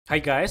Hi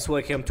guys,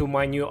 welcome to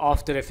my new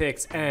After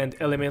Effects and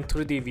Element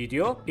 3D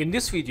video. In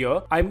this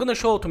video, I'm gonna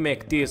show to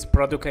make this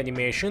product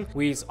animation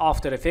with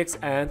After Effects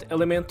and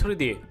Element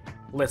 3D.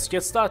 Let's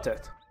get started.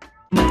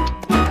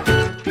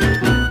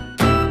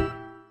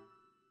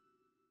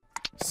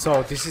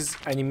 So this is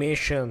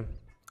animation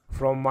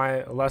from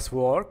my last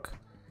work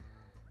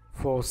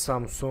for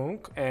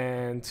Samsung,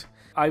 and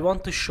I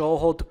want to show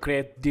how to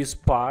create this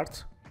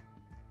part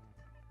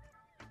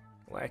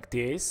like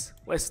this.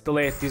 Let's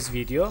delete this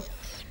video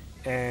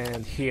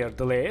and here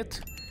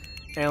delete,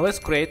 and let's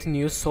create a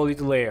new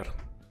solid layer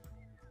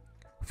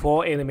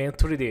for Element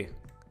 3D.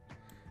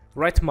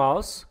 Right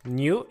mouse,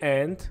 new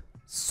and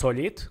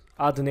solid,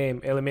 add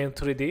name Element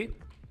 3D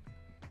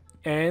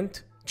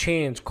and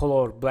change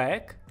color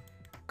black,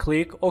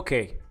 click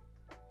OK.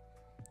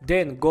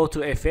 Then go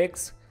to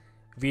Effects,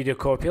 Video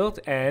Copilot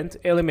and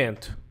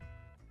Element.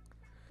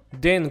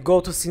 Then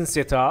go to Scene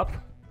Setup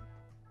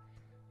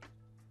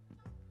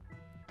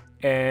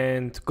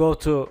and go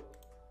to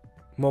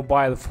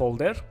Mobile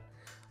folder.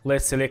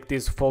 Let's select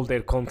this folder,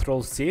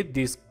 Ctrl C,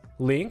 this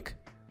link,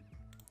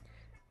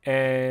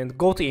 and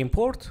go to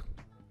Import.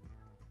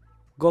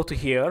 Go to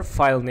here,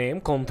 File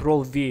Name,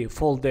 Ctrl V,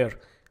 Folder,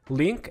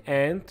 Link,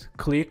 and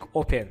click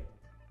Open.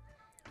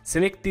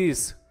 Select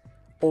this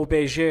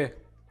OBJ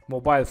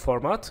mobile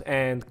format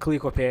and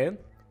click Open.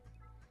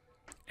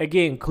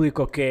 Again, click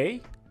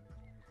OK.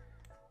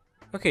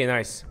 Okay,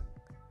 nice.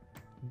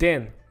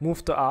 Then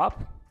move to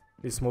up,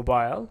 this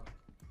mobile.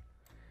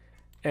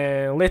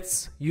 And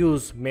let's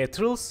use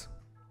materials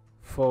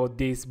for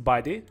this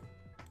body.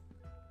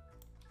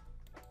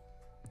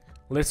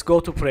 Let's go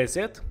to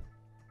preset,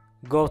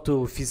 go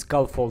to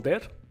physical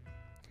folder,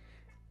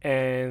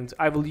 and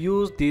I will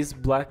use this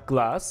black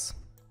glass.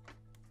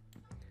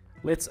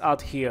 Let's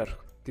add here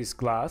this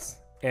glass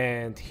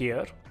and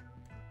here,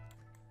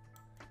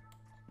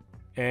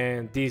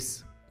 and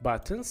these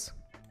buttons,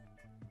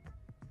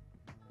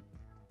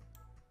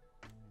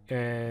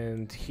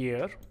 and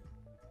here.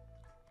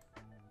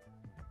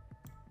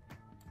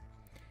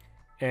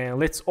 And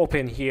let's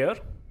open here.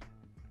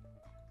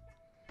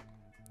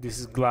 This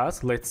is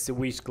glass. Let's see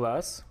which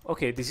glass.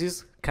 Okay, this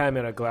is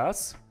camera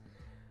glass.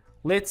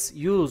 Let's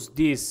use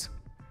this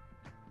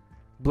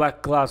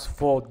black glass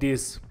for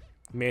this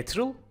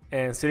material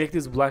and select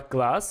this black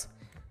glass.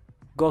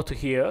 Go to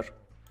here,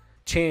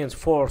 change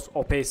force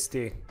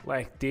opacity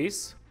like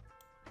this.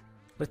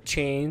 Let's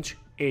change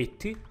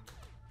 80.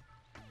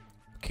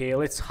 Okay,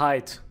 let's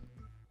hide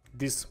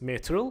this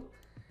material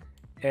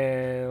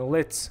and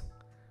let's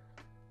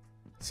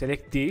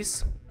select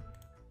this.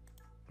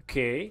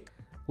 Okay,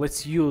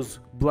 let's use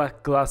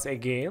black glass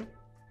again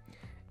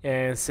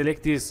and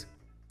select this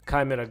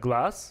camera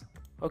glass.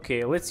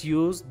 Okay, let's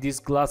use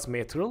this glass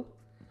material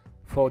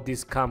for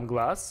this cam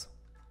glass.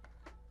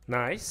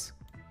 Nice.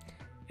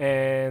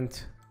 And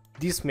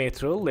this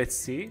material, let's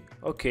see.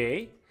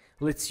 Okay,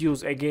 let's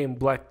use again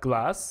black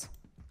glass,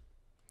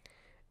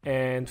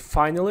 and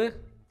finally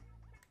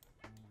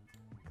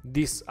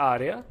this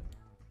area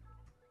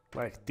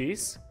like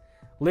this.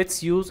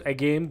 Let's use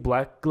again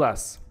black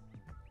glass.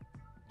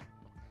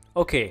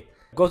 Okay,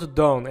 go to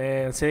down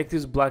and select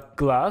this black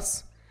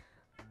glass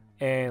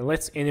and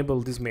let's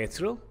enable this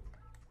material.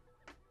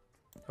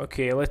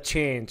 Okay, let's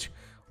change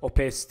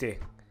opacity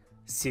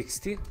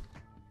 60.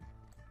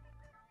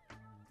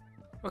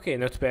 Okay,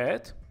 not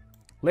bad.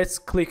 Let's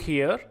click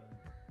here.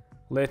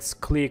 Let's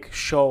click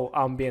show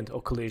ambient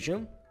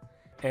occlusion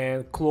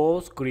and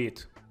close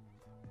grid.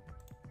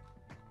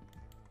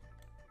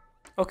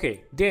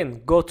 Okay,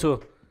 then go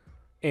to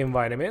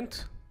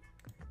environment,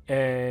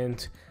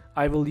 and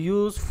I will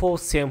use for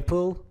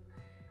sample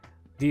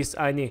this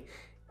any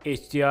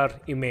HDR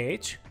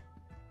image.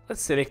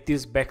 Let's select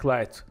this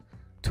backlight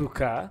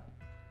 2K.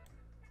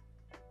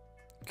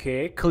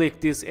 Okay, click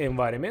this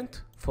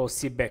environment for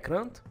see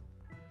background.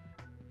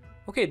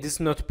 Okay, this is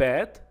not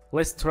bad.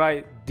 Let's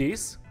try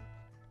this.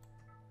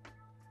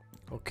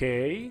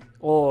 Okay,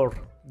 or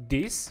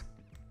this.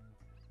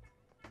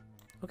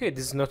 Okay,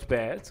 this is not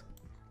bad.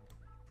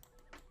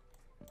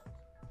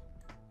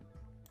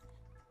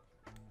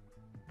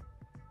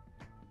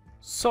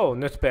 So,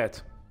 not bad.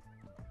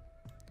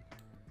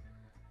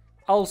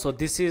 Also,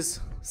 this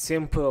is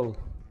simple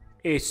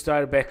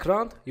HDR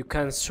background. You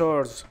can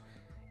search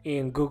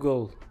in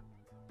Google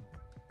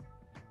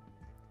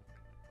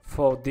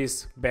for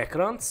these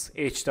backgrounds,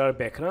 HDR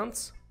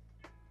backgrounds.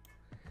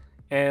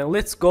 And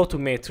let's go to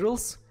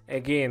materials,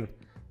 again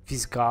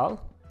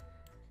physical,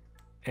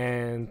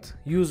 and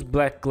use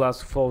black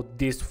glass for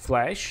this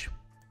flash.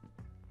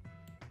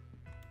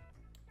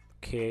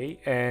 Okay,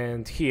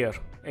 and here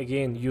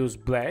again use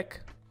black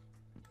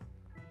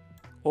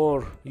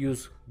or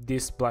use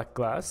this black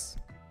glass.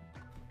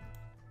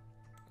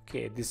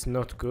 Okay, this is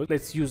not good.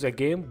 Let's use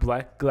again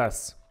black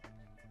glass.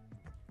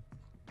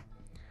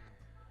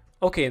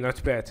 Okay,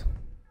 not bad.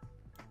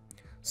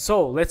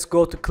 So let's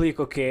go to click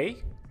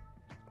OK,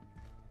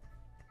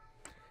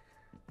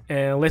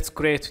 and let's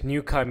create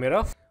new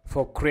camera.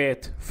 For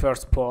create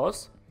first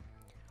pose,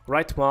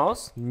 right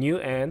mouse, new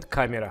and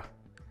camera.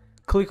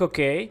 Click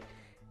OK,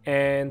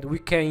 and we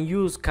can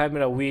use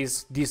camera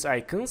with these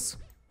icons.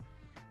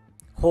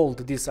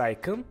 Hold this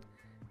icon,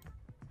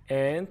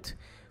 and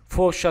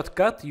for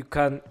shortcut you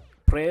can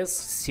press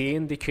C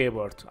in the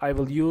keyboard. I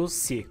will use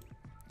C.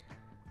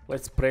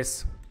 Let's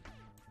press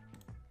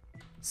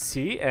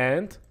C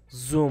and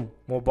zoom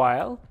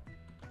mobile,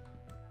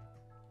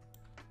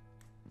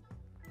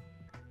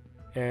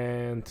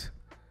 and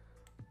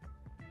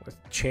let's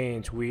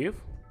change view.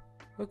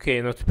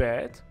 Okay, not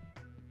bad.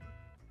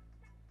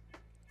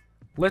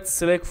 Let's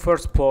select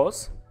first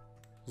pose,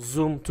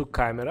 zoom to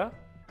camera.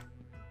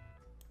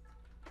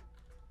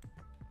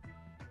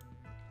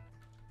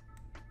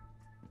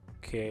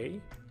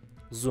 Okay,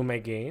 zoom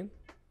again.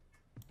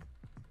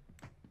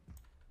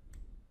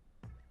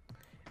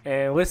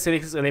 And let's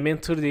select this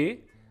element 3D,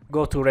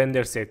 go to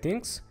render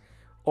settings,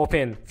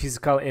 open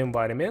physical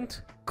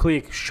environment,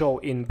 click show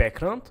in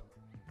background,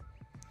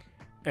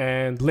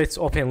 and let's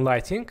open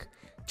lighting,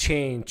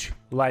 change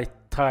light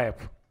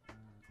type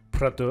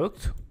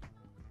product,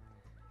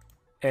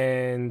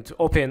 and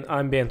open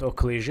ambient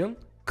occlusion.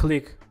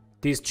 Click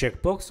this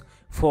checkbox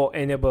for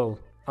enable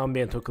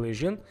ambient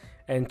occlusion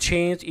and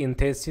change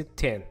intensity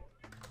 10.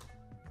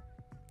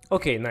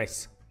 Okay,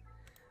 nice.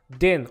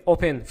 Then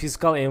open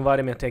physical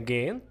environment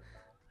again.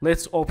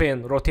 Let's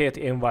open rotate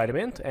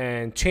environment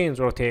and change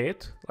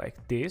rotate like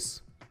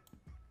this.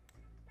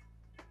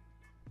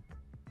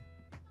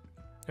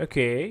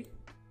 Okay.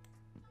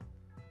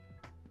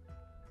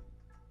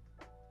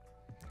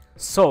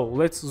 So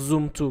let's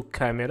zoom to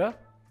camera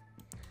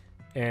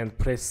and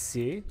press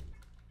C.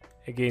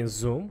 Again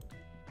zoom.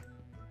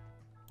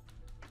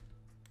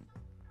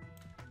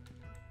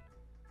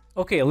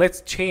 Okay,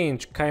 let's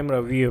change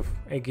camera view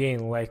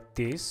again like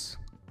this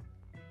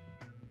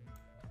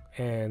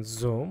and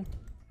zoom.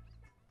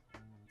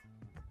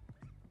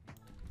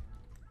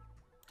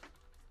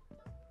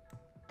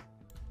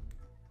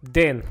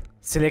 Then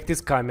select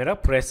this camera,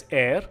 press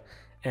R,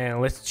 and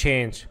let's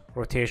change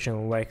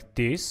rotation like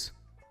this.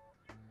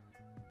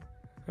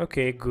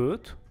 Okay,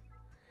 good.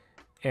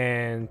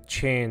 And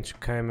change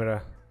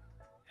camera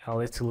a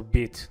little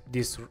bit,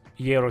 this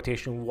year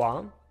rotation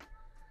 1.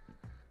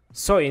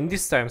 So in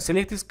this time,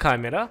 select this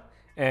camera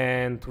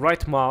and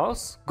right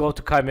mouse, go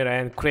to camera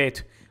and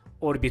create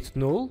orbit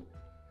null.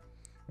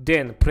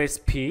 Then press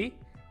P,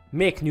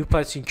 make new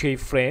position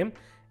keyframe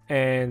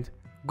and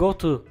go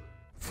to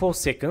 4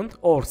 seconds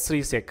or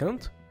 3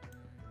 seconds.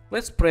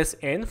 Let's press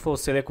N for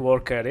select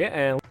work area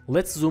and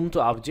let's zoom to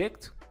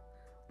object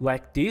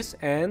like this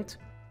and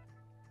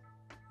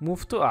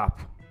move to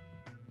up.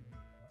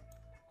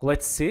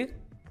 Let's see.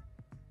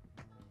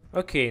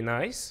 Okay,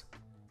 nice.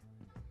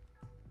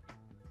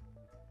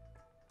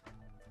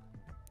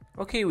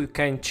 Okay, we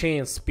can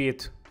change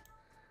speed.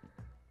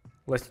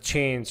 Let's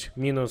change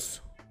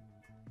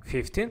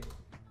 -15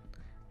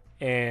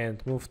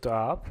 and move to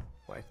up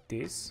like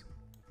this.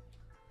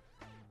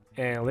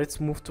 And let's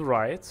move to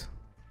right.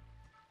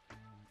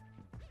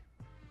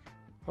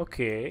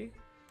 Okay.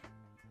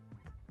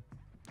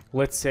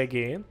 Let's say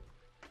again.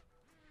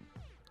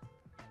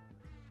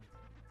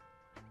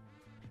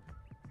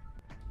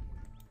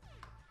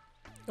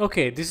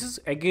 Okay, this is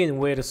again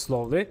very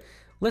slowly.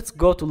 Let's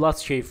go to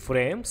last shape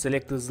frame,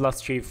 select this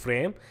last shape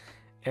frame,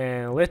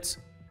 and let's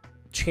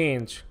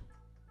change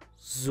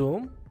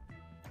zoom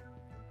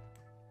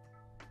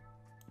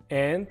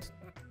and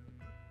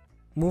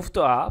move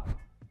to up.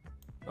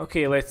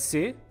 Okay, let's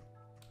see.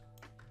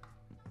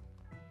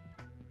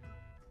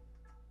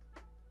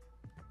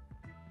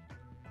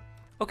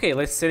 Okay,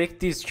 let's select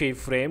this shape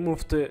frame,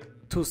 move to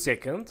 2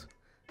 seconds,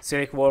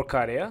 select work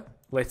area,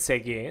 let's say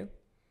again.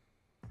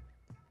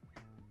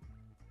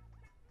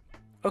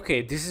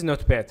 Okay, this is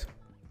not bad.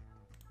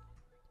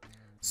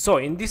 So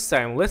in this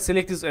time, let's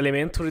select this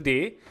element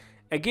 3D.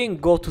 Again,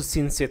 go to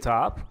scene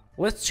setup.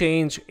 Let's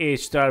change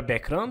HDR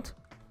background.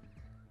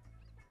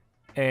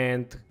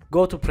 And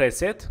go to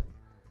preset.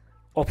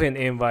 Open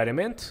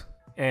environment.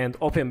 And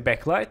open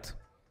backlight.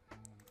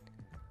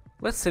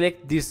 Let's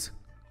select this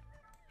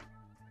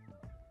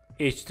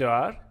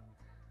HDR.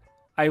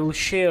 I will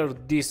share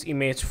this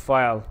image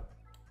file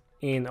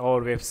in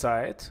our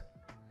website.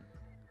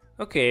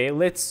 Okay,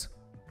 let's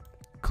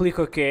click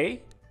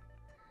OK.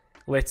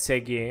 Let's say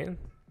again.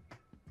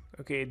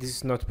 Okay, this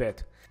is not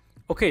bad.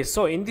 Okay,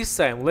 so in this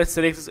time, let's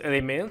select this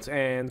element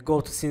and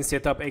go to scene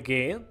setup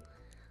again.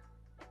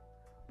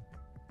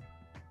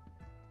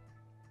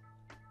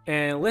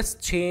 And let's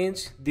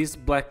change this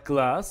black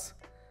glass.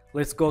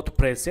 Let's go to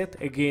preset,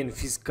 again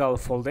physical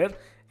folder,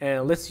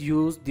 and let's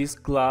use this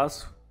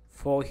glass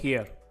for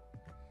here.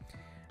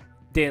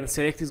 Then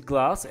select this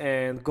glass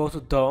and go to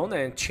down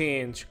and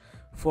change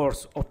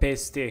force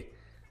opacity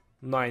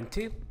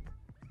 90,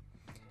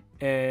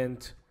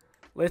 and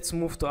let's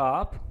move to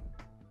up,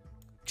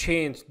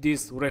 change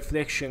this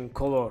reflection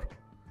color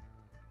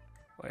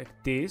like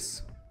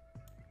this,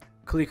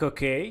 click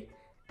OK,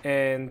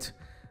 and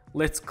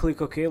let's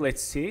click OK.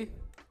 Let's see.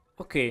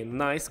 Okay,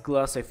 nice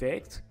glass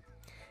effect.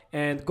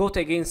 And go to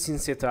again scene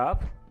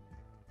setup.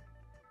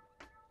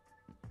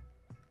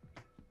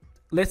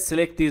 Let's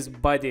select this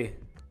body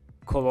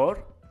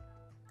color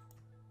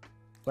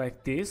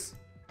like this,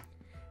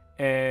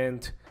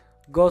 and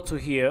go to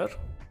here,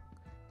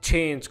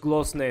 change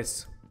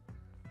glossiness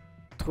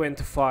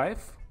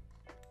 25.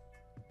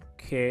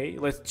 Okay,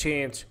 let's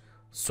change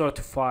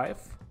 35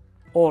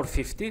 or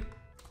 50.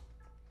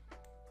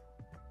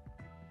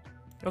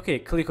 Okay,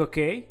 click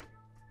OK.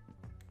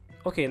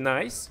 Okay,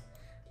 nice.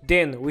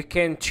 Then we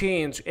can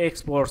change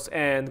exports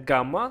and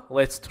gamma.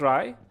 Let's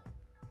try.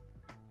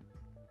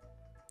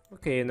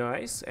 Okay,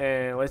 nice.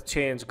 And let's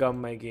change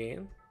gamma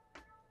again.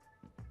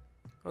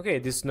 Okay,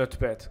 this is not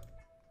bad.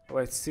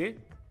 Let's see.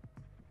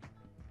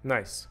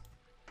 Nice.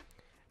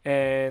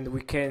 And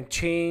we can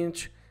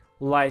change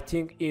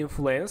lighting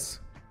influence.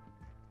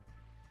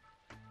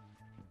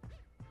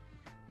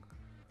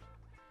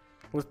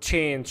 Let's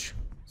change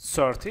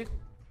 30.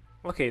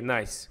 Okay,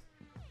 nice.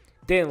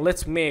 Then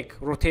let's make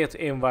rotate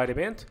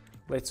environment.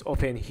 Let's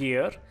open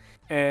here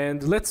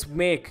and let's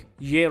make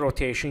Y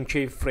rotation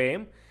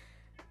keyframe.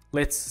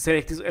 Let's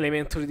select this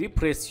element 3D,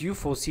 press U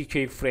for C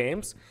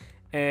keyframes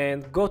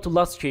and go to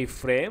last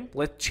keyframe.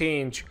 Let's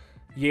change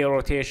Y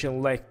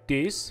rotation like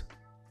this.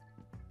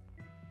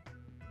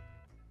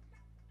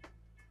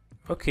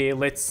 Okay,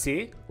 let's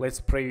see. Let's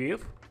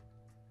preview.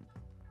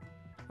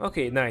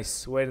 Okay,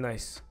 nice, very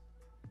nice.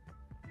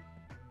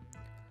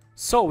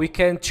 So we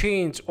can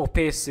change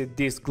opacity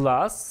this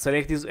glass,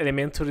 select this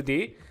element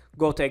 3D,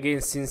 go to again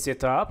scene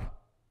setup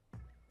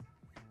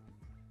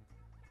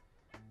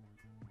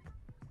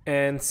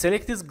and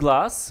select this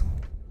glass.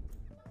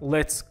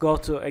 Let's go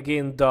to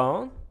again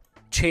down,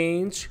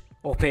 change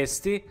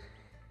opacity,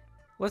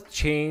 let's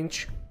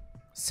change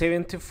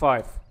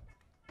 75,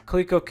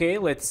 click OK.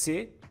 Let's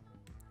see.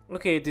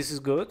 Okay, this is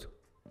good,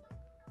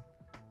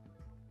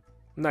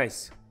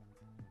 nice.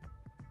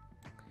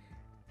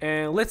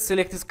 And let's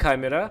select this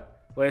camera.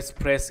 Let's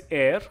press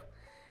R,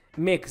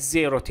 make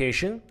Z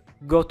rotation,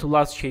 go to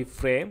last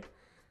keyframe,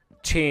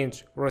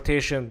 change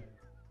rotation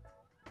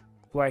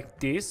like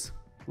this.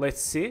 Let's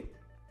see.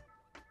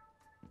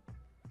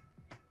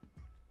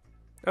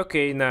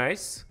 Okay,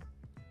 nice.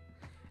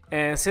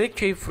 And select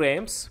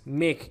keyframes,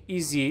 make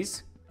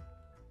easies.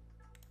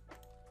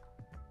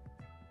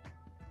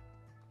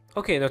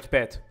 Okay, not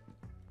bad.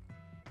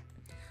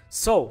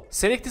 So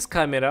select this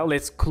camera,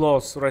 let's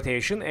close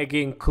rotation,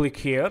 again click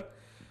here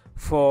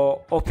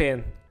for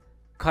open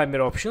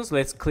camera options.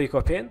 Let's click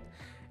open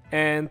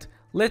and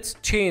let's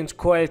change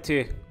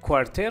quality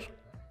quarter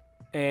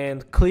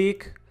and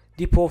click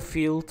depot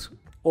field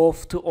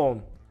off to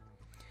on.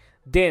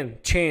 Then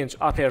change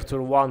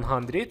aperture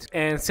 100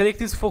 and select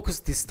this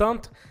focus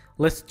distance.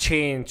 Let's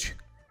change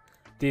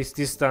this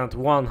distance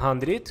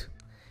 100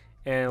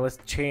 and let's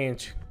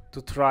change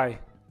to try.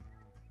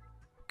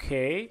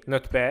 Okay,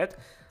 not bad.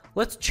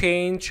 Let's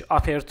change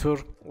aperture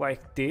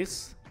like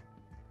this.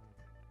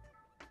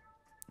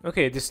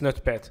 Okay, this is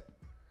not bad.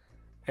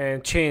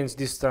 And change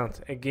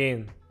distance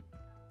again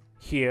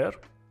here.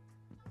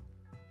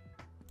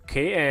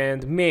 Okay,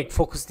 and make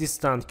focus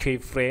distance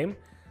keyframe.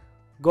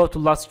 Go to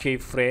last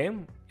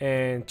keyframe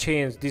and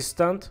change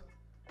distance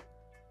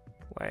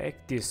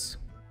like this.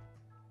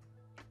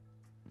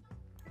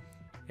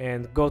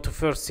 And go to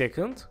first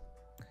second.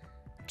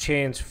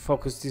 Change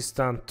focus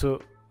distance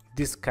to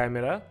this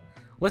camera.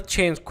 Let's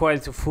change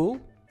quality full.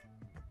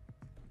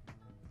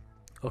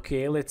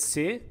 Okay, let's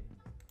see.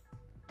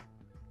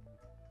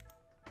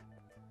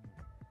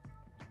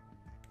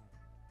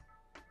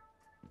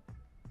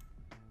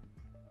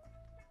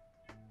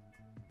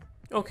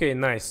 Okay,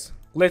 nice.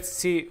 Let's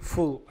see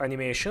full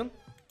animation.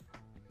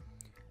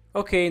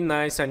 Okay,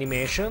 nice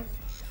animation.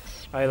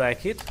 I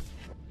like it.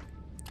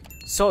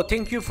 So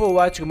thank you for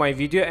watching my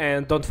video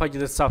and don't forget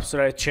to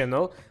subscribe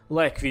channel,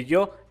 like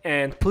video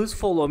and please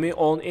follow me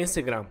on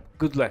Instagram.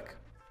 Good luck.